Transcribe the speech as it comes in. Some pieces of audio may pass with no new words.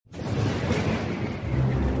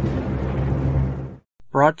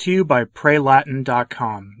Brought to you by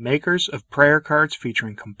PrayLatin.com, makers of prayer cards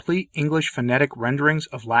featuring complete English phonetic renderings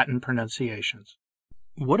of Latin pronunciations.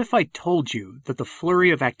 What if I told you that the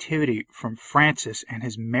flurry of activity from Francis and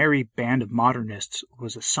his merry band of modernists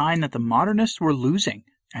was a sign that the modernists were losing,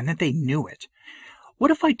 and that they knew it?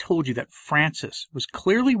 What if I told you that Francis was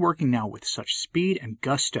clearly working now with such speed and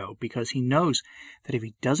gusto because he knows that if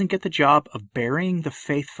he doesn't get the job of burying the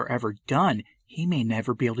faith forever done, he may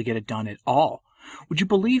never be able to get it done at all? Would you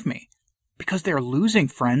believe me? Because they are losing,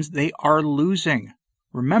 friends. They are losing.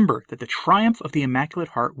 Remember that the triumph of the Immaculate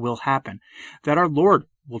Heart will happen, that our Lord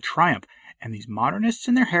will triumph, and these modernists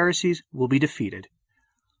and their heresies will be defeated.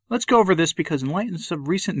 Let's go over this because in light of some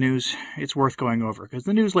recent news, it's worth going over, because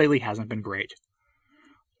the news lately hasn't been great.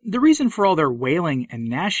 The reason for all their wailing and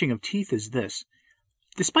gnashing of teeth is this.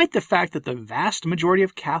 Despite the fact that the vast majority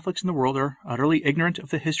of Catholics in the world are utterly ignorant of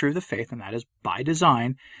the history of the faith, and that is by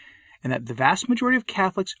design, and that the vast majority of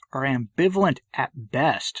Catholics are ambivalent at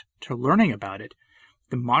best to learning about it,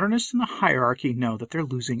 the modernists in the hierarchy know that they're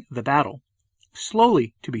losing the battle.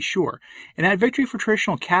 Slowly, to be sure, and that victory for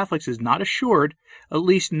traditional Catholics is not assured, at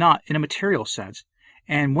least not in a material sense.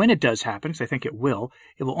 And when it does happen, because I think it will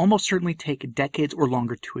almost certainly take decades or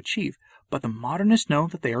longer to achieve. But the modernists know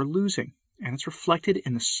that they are losing, and it's reflected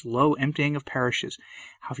in the slow emptying of parishes,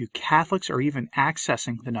 how few Catholics are even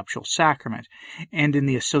accessing the nuptial sacrament, and in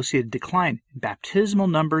the associated decline in baptismal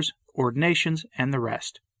numbers, ordinations, and the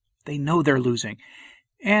rest. They know they're losing,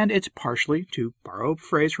 and it's partially, to borrow a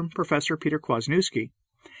phrase from Professor Peter Kwasniewski,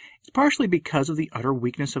 it's partially because of the utter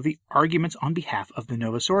weakness of the arguments on behalf of the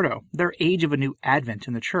Novus Ordo, their age of a new advent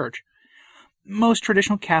in the Church. Most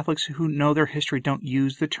traditional Catholics who know their history don't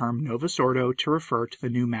use the term Novus Ordo to refer to the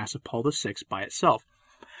new Mass of Paul VI by itself,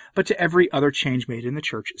 but to every other change made in the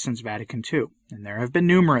Church since Vatican II, and there have been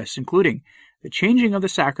numerous, including the changing of the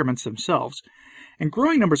sacraments themselves, and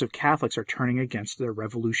growing numbers of Catholics are turning against their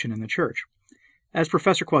revolution in the Church. As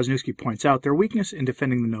Professor Kwasniewski points out, their weakness in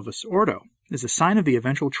defending the Novus Ordo is a sign of the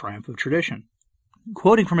eventual triumph of tradition.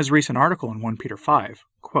 Quoting from his recent article in 1 Peter 5,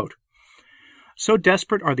 quote, "So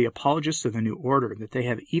desperate are the apologists of the new order that they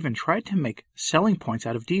have even tried to make selling points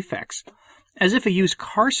out of defects, as if a used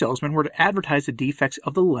car salesman were to advertise the defects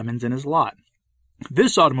of the lemons in his lot.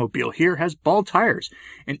 This automobile here has bald tires,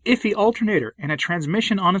 an iffy alternator, and a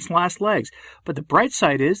transmission on its last legs, but the bright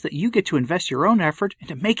side is that you get to invest your own effort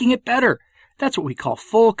into making it better. That's what we call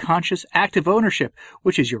full, conscious, active ownership,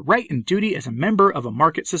 which is your right and duty as a member of a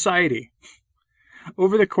market society."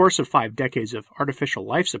 Over the course of 5 decades of artificial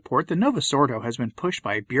life support, the Novus Ordo has been pushed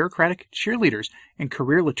by bureaucratic cheerleaders and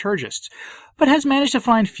career liturgists, but has managed to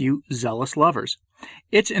find few zealous lovers.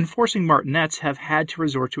 Its enforcing martinets have had to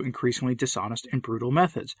resort to increasingly dishonest and brutal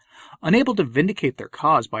methods. Unable to vindicate their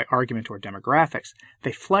cause by argument or demographics,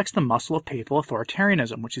 they flex the muscle of papal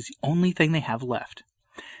authoritarianism, which is the only thing they have left.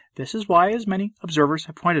 This is why, as many observers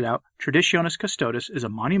have pointed out, Traditionis Custodes is a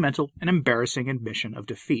monumental and embarrassing admission of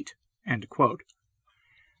defeat. End quote.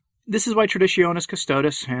 This is why Traditionis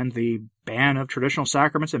Custodes and the ban of traditional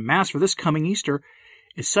sacraments and Mass for this coming Easter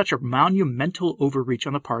is such a monumental overreach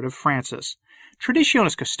on the part of Francis.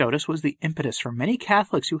 Traditionis Custodes was the impetus for many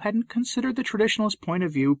Catholics who hadn't considered the traditionalist point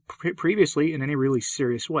of view previously in any really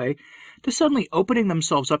serious way to suddenly opening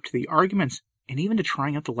themselves up to the arguments and even to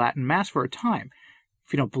trying out the Latin Mass for a time.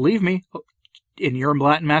 If you don't believe me, and you're a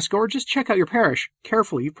Latin Mass goer, just check out your parish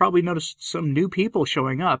carefully. You've probably noticed some new people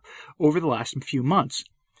showing up over the last few months.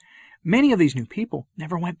 Many of these new people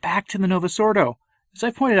never went back to the Novus Ordo, as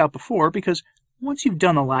I've pointed out before, because once you've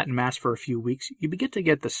done the Latin Mass for a few weeks, you begin to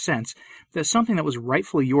get the sense that something that was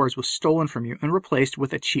rightfully yours was stolen from you and replaced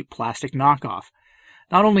with a cheap plastic knockoff.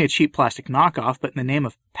 Not only a cheap plastic knockoff, but in the name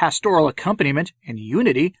of pastoral accompaniment and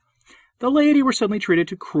unity, the laity were suddenly treated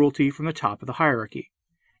to cruelty from the top of the hierarchy.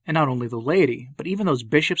 And not only the laity, but even those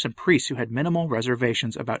bishops and priests who had minimal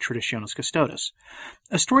reservations about Traditionis Custodes.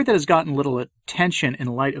 A story that has gotten little attention in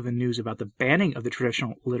light of the news about the banning of the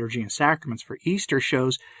traditional liturgy and sacraments for Easter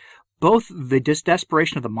shows both the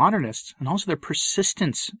desperation of the modernists and also their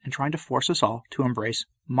persistence in trying to force us all to embrace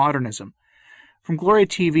modernism. From Gloria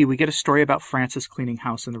TV, we get a story about Francis cleaning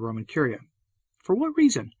house in the Roman Curia. For what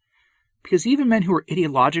reason? Because even men who were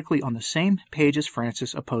ideologically on the same page as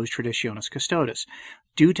Francis opposed Traditionis Custodes,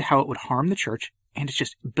 due to how it would harm the Church and its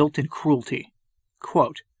just built-in cruelty.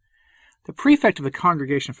 Quote, "The prefect of the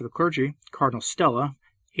Congregation for the Clergy, Cardinal Stella,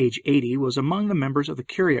 age 80, was among the members of the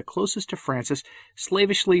Curia closest to Francis,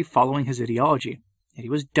 slavishly following his ideology, yet he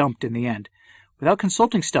was dumped in the end. Without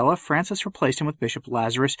consulting Stella, Francis replaced him with Bishop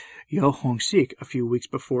Lazarus Yo Hong Sik a few weeks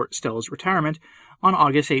before Stella's retirement on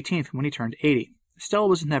August 18th when he turned 80. Stella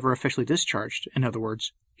was never officially discharged. In other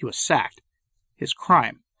words, he was sacked. his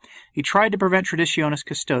crime. He tried to prevent Traditionis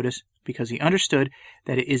Custodes because he understood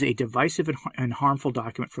that it is a divisive and harmful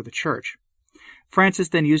document for the Church. Francis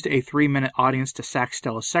then used a 3-minute audience to sack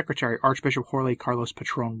Stella's secretary, Archbishop Jorge Carlos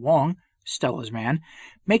Patron Wong, Stella's man,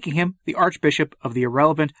 making him the Archbishop of the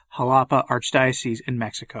irrelevant Jalapa Archdiocese in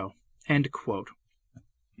Mexico. End quote.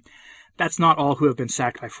 That's not all who have been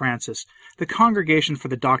sacked by Francis. The Congregation for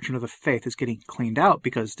the Doctrine of the Faith is getting cleaned out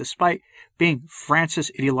because, despite being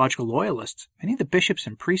Francis ideological loyalists, many of the bishops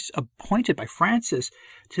and priests appointed by Francis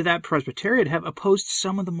to that presbyteriate have opposed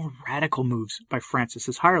some of the more radical moves by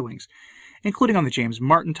Francis's hirelings, including on the James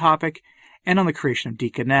Martin topic and on the creation of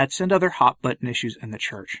deaconettes and other hot-button issues in the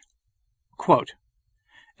Church. Quote,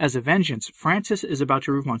 as a vengeance, Francis is about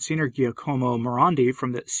to remove Monsignor Giacomo Morandi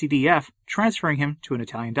from the CDF, transferring him to an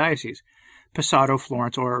Italian diocese, Pesaro,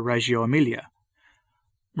 Florence, or Reggio Emilia.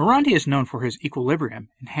 Morandi is known for his equilibrium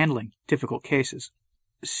in handling difficult cases.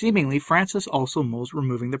 Seemingly, Francis also mulls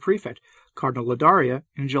removing the prefect, Cardinal Ladaria,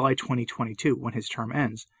 in July 2022, when his term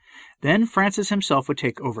ends. Then Francis himself would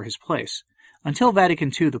take over his place. Until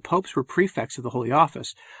Vatican II, the popes were prefects of the Holy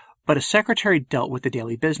Office, but a secretary dealt with the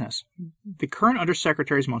daily business. The current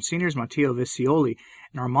undersecretaries, Monsignors Matteo Vicioli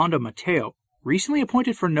and Armando Matteo, recently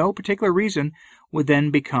appointed for no particular reason, would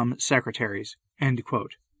then become secretaries. End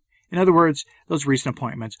quote. In other words, those recent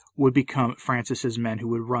appointments would become Francis's men who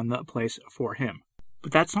would run the place for him.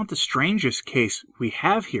 But that's not the strangest case we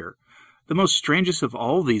have here. The most strangest of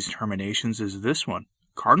all these terminations is this one.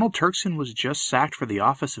 Cardinal Turkson was just sacked for the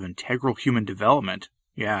Office of Integral Human Development.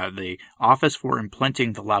 Yeah, the office for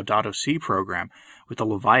implementing the Laudato Si program, with the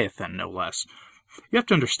Leviathan, no less. You have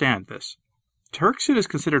to understand this. Turkson is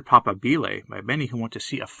considered papabile by many who want to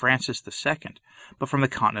see a Francis II, but from the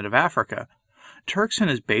continent of Africa. Turkson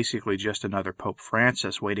is basically just another Pope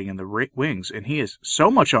Francis waiting in the wings, and he is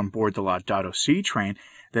so much on board the Laudato Si train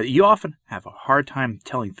that you often have a hard time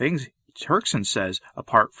telling things Turkson says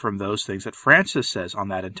apart from those things that Francis says on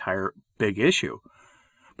that entire big issue.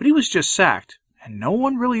 But he was just sacked, and no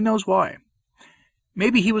one really knows why.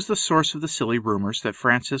 Maybe he was the source of the silly rumors that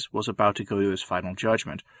Francis was about to go to his final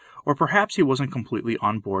judgment, or perhaps he wasn't completely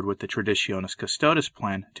on board with the Traditionis Custodes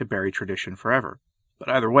plan to bury tradition forever. But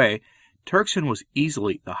either way, Turkson was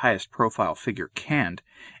easily the highest profile figure canned,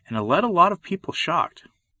 and it led a lot of people shocked.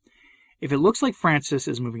 If it looks like Francis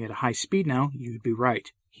is moving at a high speed now, you'd be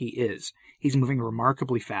right. He is. He's moving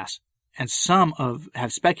remarkably fast. And some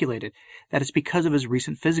have speculated that it's because of his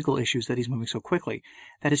recent physical issues that he's moving so quickly,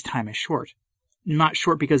 that his time is short. Not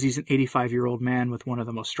short because he's an 85-year-old man with one of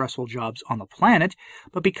the most stressful jobs on the planet,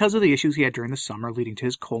 but because of the issues he had during the summer leading to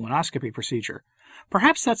his colonoscopy procedure.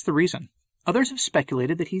 Perhaps that's the reason. Others have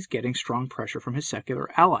speculated that he's getting strong pressure from his secular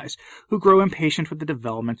allies, who grow impatient with the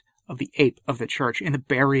development of the ape of the Church and the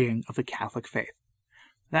burying of the Catholic faith.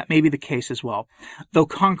 That may be the case as well, though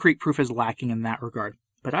concrete proof is lacking in that regard.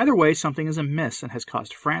 But either way, something is amiss and has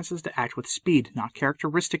caused Francis to act with speed not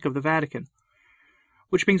characteristic of the Vatican.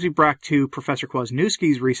 Which brings me back to Professor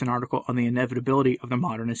Kwasniewski's recent article on the inevitability of the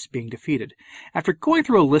modernists being defeated. After going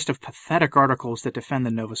through a list of pathetic articles that defend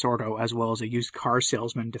the Novus Ordo, as well as a used car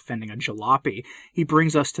salesman defending a jalopy, he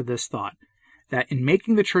brings us to this thought, that in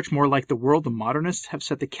making the Church more like the world, the modernists have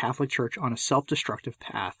set the Catholic Church on a self-destructive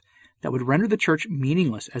path that would render the Church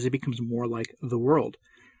meaningless as it becomes more like the world.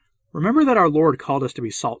 Remember that our Lord called us to be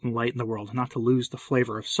salt and light in the world, not to lose the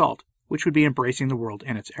flavor of salt, which would be embracing the world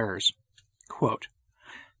and its errors. Quote,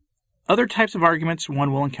 other types of arguments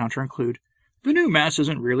one will encounter include, the new Mass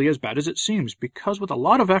isn't really as bad as it seems, because with a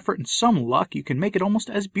lot of effort and some luck, you can make it almost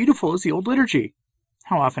as beautiful as the old liturgy.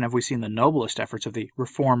 How often have we seen the noblest efforts of the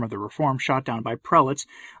Reformed shot down by prelates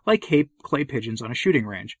like clay pigeons on a shooting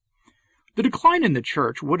range? The decline in the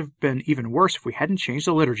Church would have been even worse if we hadn't changed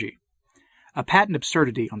the liturgy. A patent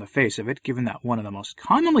absurdity on the face of it, given that one of the most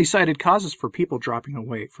commonly cited causes for people dropping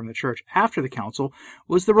away from the Church after the Council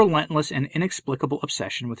was the relentless and inexplicable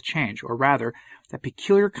obsession with change, or rather, that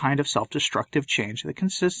peculiar kind of self-destructive change that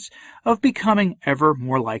consists of becoming ever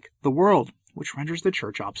more like the world, which renders the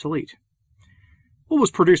Church obsolete. What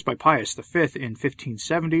was produced by Pius V in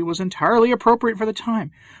 1570 was entirely appropriate for the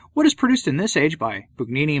time. What is produced in this age by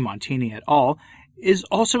Bugnini, Montini et al. Is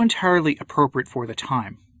also entirely appropriate for the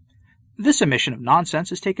time. This omission of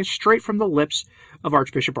nonsense is taken straight from the lips of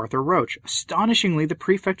Archbishop Arthur Roche, astonishingly the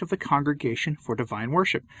prefect of the Congregation for Divine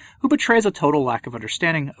Worship, who betrays a total lack of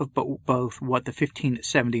understanding of both what the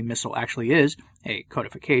 1570 Missal actually is, a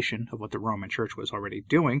codification of what the Roman Church was already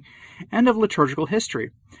doing, and of liturgical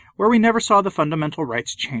history, where we never saw the fundamental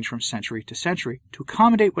rites change from century to century to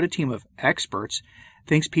accommodate what a team of experts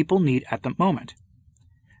thinks people need at the moment.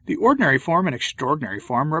 The ordinary form and extraordinary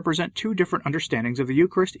form represent two different understandings of the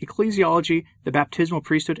Eucharist, ecclesiology, the baptismal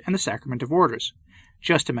priesthood, and the sacrament of orders,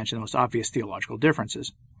 just to mention the most obvious theological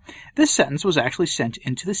differences. This sentence was actually sent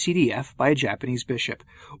into the CDF by a Japanese bishop,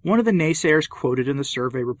 one of the naysayers quoted in the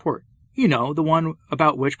survey report. You know, the one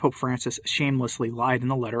about which Pope Francis shamelessly lied in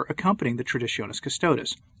the letter accompanying the Traditionis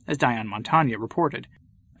Custodes, as Diane Montagna reported.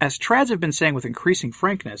 As trads have been saying with increasing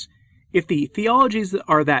frankness, if the theologies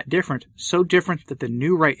are that different, so different that the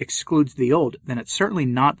new rite excludes the old, then it's certainly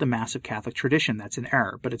not the massive Catholic tradition that's in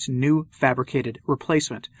error, but its new fabricated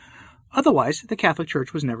replacement. Otherwise, the Catholic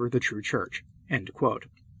Church was never the true church. End quote.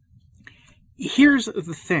 Here's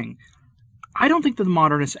the thing. I don't think that the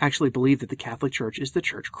modernists actually believe that the Catholic Church is the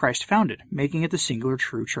church Christ founded, making it the singular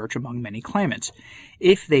true church among many claimants.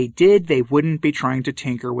 If they did, they wouldn't be trying to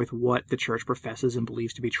tinker with what the church professes and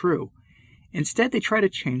believes to be true. Instead, they try to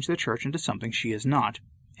change the church into something she is not,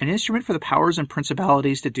 an instrument for the powers and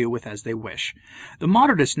principalities to do with as they wish. The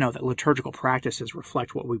modernists know that liturgical practices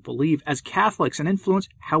reflect what we believe as Catholics and influence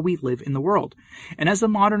how we live in the world. And as the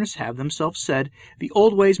modernists have themselves said, the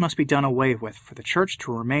old ways must be done away with for the church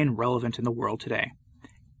to remain relevant in the world today.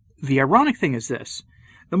 The ironic thing is this.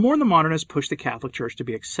 The more the modernists push the Catholic Church to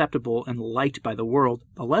be acceptable and liked by the world,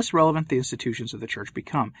 the less relevant the institutions of the Church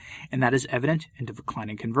become, and that is evident in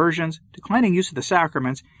declining conversions, declining use of the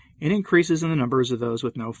sacraments, and increases in the numbers of those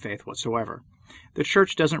with no faith whatsoever. The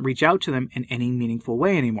Church doesn't reach out to them in any meaningful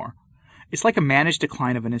way anymore. It's like a managed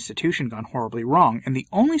decline of an institution gone horribly wrong, and the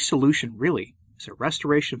only solution, really, is a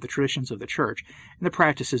restoration of the traditions of the Church and the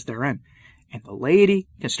practices therein. And the laity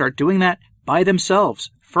can start doing that by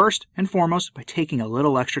themselves, first and foremost by taking a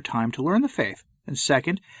little extra time to learn the faith, and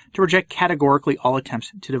second, to reject categorically all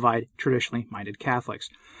attempts to divide traditionally minded Catholics.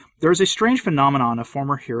 There is a strange phenomenon of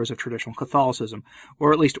former heroes of traditional Catholicism,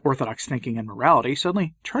 or at least Orthodox thinking and morality,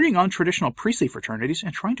 suddenly turning on traditional priestly fraternities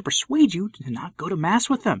and trying to persuade you to not go to Mass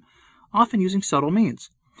with them, often using subtle means.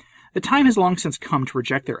 The time has long since come to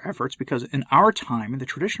reject their efforts because in our time, the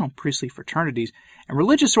traditional priestly fraternities and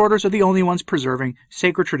religious orders are the only ones preserving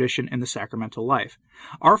sacred tradition in the sacramental life.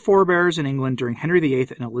 Our forebears in England during Henry VIII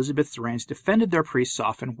and Elizabeth's reigns defended their priests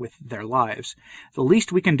often with their lives. The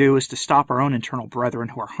least we can do is to stop our own internal brethren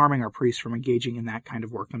who are harming our priests from engaging in that kind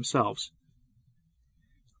of work themselves.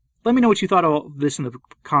 Let me know what you thought of all this in the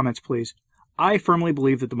comments, please. I firmly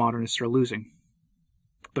believe that the modernists are losing.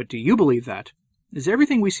 But do you believe that? Is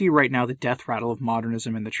everything we see right now the death rattle of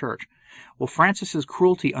modernism in the Church? Will Francis's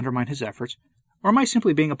cruelty undermine his efforts, or am I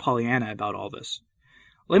simply being a Pollyanna about all this?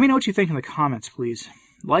 Let me know what you think in the comments, please.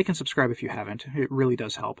 Like and subscribe if you haven't. It really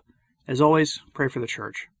does help. As always, pray for the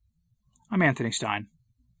Church. I'm Anthony Stein.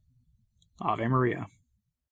 Ave Maria.